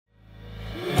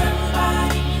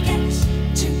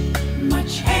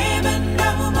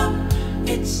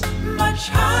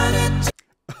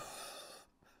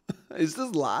Is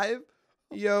this live?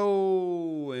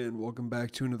 Yo, and welcome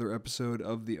back to another episode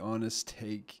of The Honest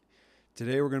Take.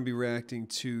 Today we're going to be reacting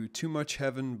to Too Much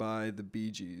Heaven by the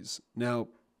Bee Gees. Now,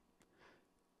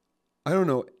 I don't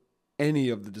know any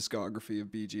of the discography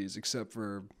of Bee Gees except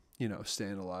for,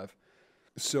 Staying Alive.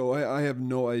 So I have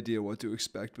no idea what to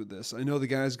expect with this. I know the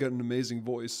guy's got an amazing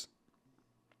voice.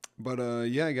 But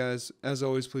yeah, guys, as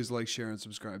always, please like, share, and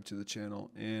subscribe to the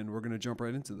channel. And we're going to jump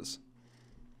right into this.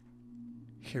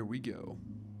 Here we go.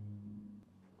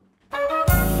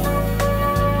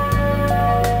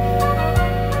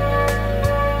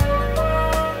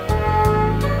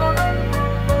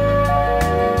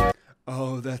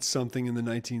 Oh, that's something in the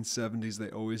 1970s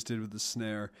they always did with the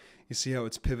snare. You see how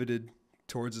it's pivoted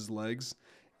towards his legs?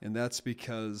 And that's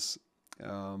because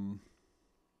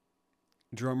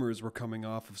drummers were coming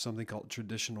off of something called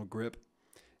traditional grip.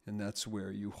 And that's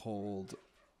where you hold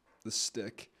the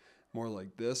stick more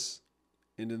like this.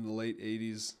 And in the late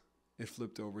 80s, it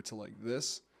flipped over to like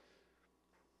this.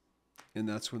 And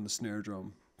that's when the snare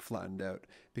drum flattened out.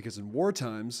 Because in war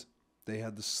times, they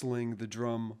had to sling the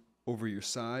drum over your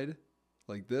side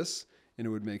like this. And it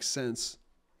would make sense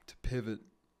to pivot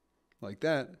like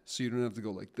that so you don't have to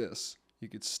go like this. You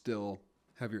could still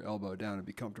have your elbow down and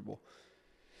be comfortable.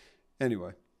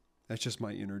 Anyway, that's just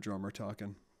my inner drummer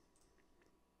talking.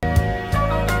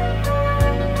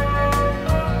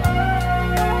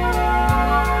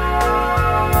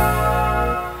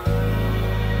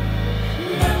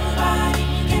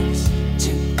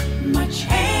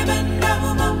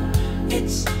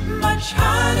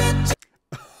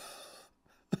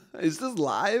 Is this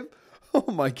live?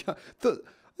 Oh my god. I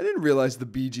didn't realize the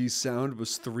Bee Gees sound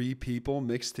was 3 people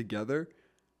mixed together.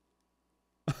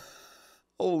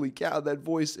 Holy cow, that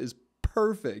voice is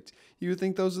perfect. You would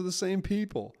think those are the same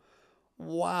people.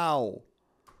 Wow.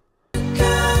 I'm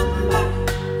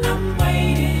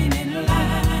waiting in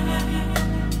line.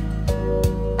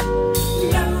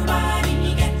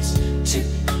 Nobody gets too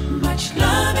much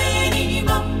love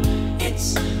anymore.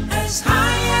 It's as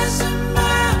high as a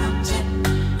mountain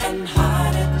and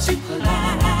harder to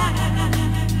climb.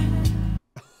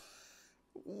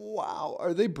 Wow,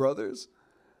 are they brothers?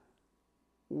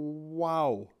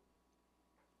 Wow.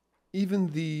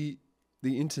 Even the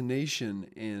intonation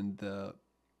and the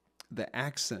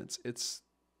accents, it's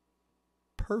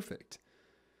perfect.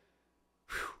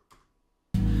 Whew.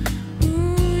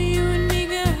 Ooh, you and me,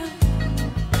 girl,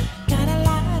 got a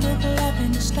lot of love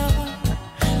in store,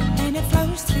 and it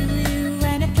flows through you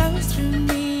and it flows through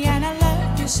me, and I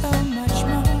love you so much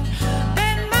more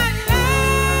than my love.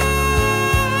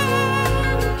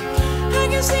 I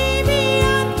can see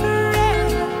beyond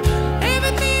forever,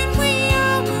 everything we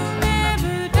are will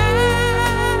never die.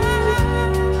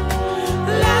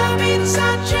 Love is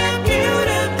such a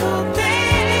beautiful thing.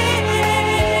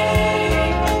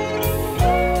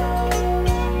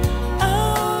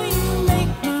 Oh, you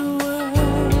make my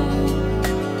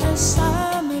world a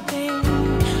summer day.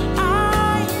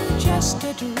 Are you just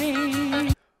a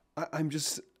dream?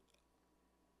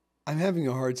 I'm having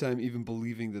a hard time even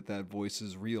believing that voice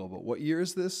is real. But what year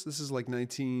is this? This is like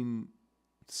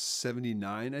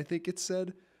 1979, I think it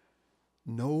said.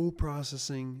 No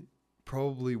processing,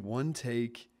 probably one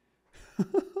take.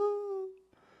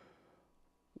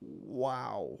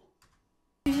 Wow.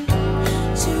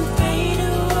 To fade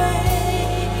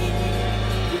away.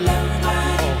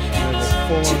 Nobody gets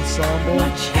full too ensemble.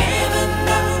 much heaven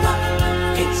no more.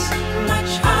 It's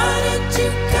much harder to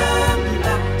come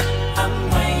back. I'm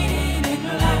waiting in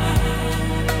line.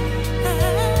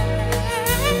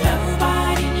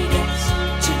 Nobody gets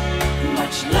too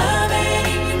much love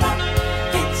anymore.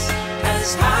 It's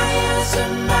as high as a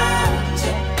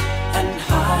mountain and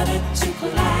harder to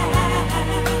climb.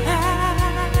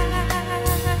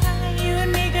 You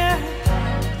and me, girl.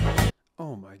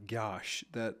 Oh my gosh,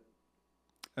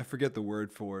 I forget the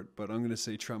word for it, but I'm going to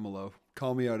say tremolo.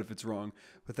 Call me out if it's wrong.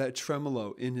 But that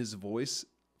tremolo in his voice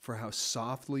for how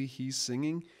softly he's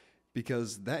singing,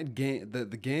 because that gain, the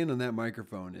gain on that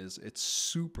microphone it's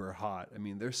super hot. I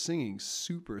mean, they're singing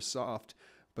super soft,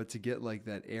 but to get like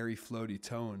that airy, floaty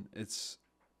tone, it's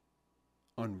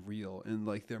unreal. And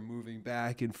like they're moving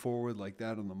back and forward like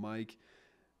that on the mic.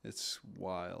 It's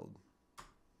wild.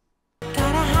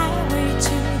 Got a highway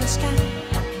to the sky.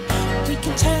 We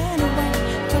can turn away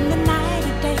from the night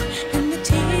and day and the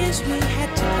tears we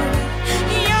had to cry.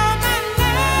 You're my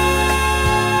love.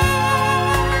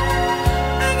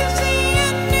 I can see a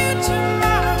new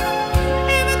tomorrow.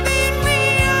 Everything we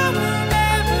are will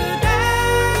never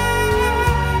die.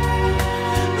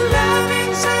 Love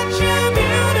is such a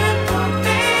beautiful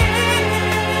thing.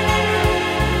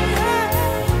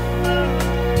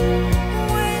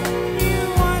 When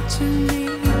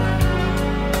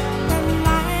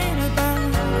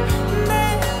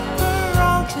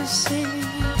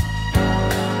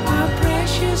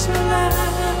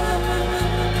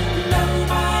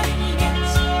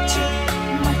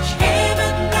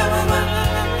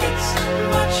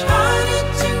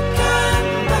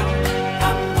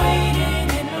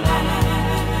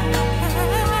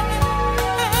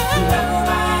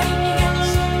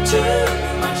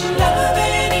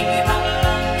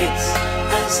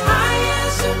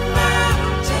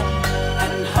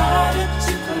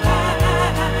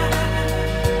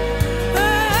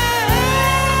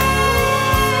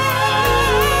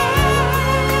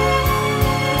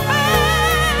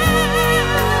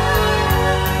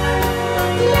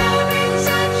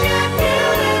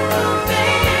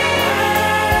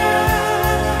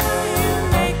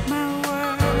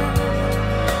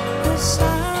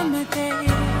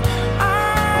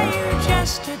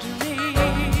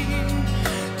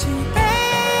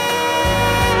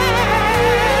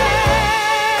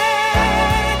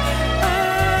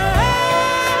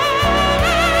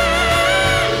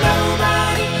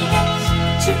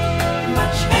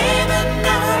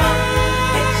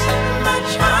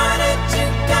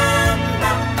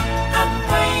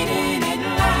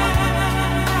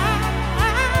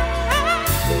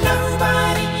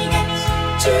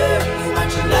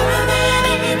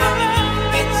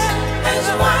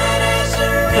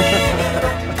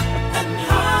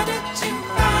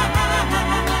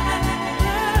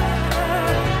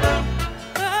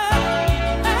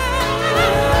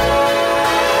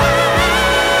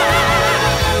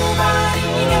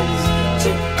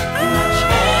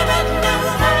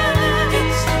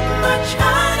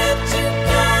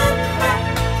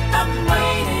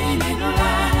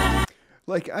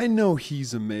Like, I know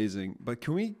he's amazing, but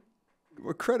can we,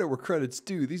 credit where credit's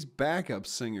due, these backup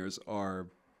singers are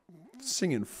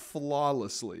singing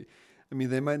flawlessly. I mean,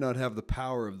 they might not have the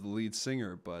power of the lead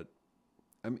singer, but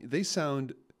I mean, they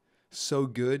sound so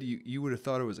good. You would have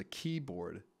thought it was a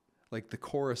keyboard, like the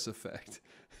chorus effect.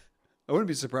 I wouldn't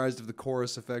be surprised if the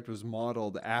chorus effect was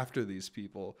modeled after these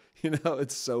people. You know,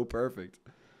 it's so perfect.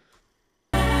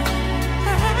 Nobody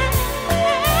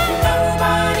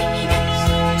gets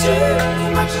too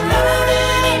much love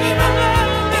anymore.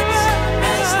 It's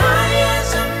as high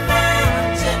as a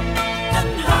mountain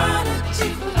and harder to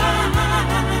climb.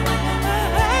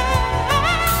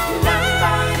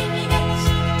 Nobody gets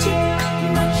too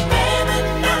much heaven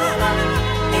now.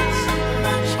 It's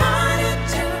much harder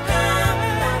to come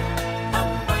back. I'm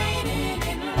waiting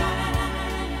in line.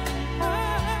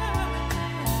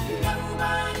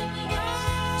 Nobody gets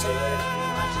too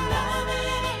much love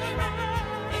anymore.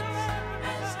 It's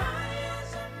as high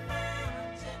as a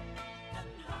mountain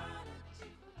and harder to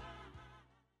climb.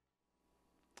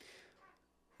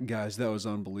 Guys, that was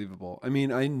unbelievable. I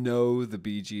mean, I know the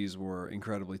Bee Gees were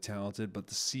incredibly talented, but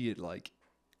to see it like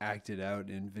acted out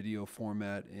in video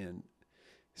format and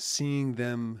seeing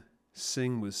them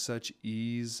sing with such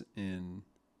ease, and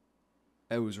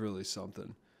it was really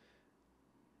something.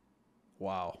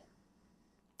 Wow.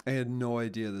 I had no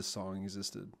idea this song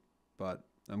existed, but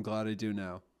I'm glad I do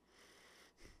now.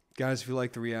 Guys, if you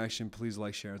like the reaction, please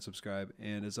like, share, and subscribe.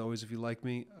 And as always, if you like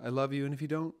me, I love you. And if you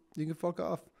don't, you can fuck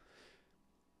off.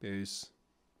 Peace.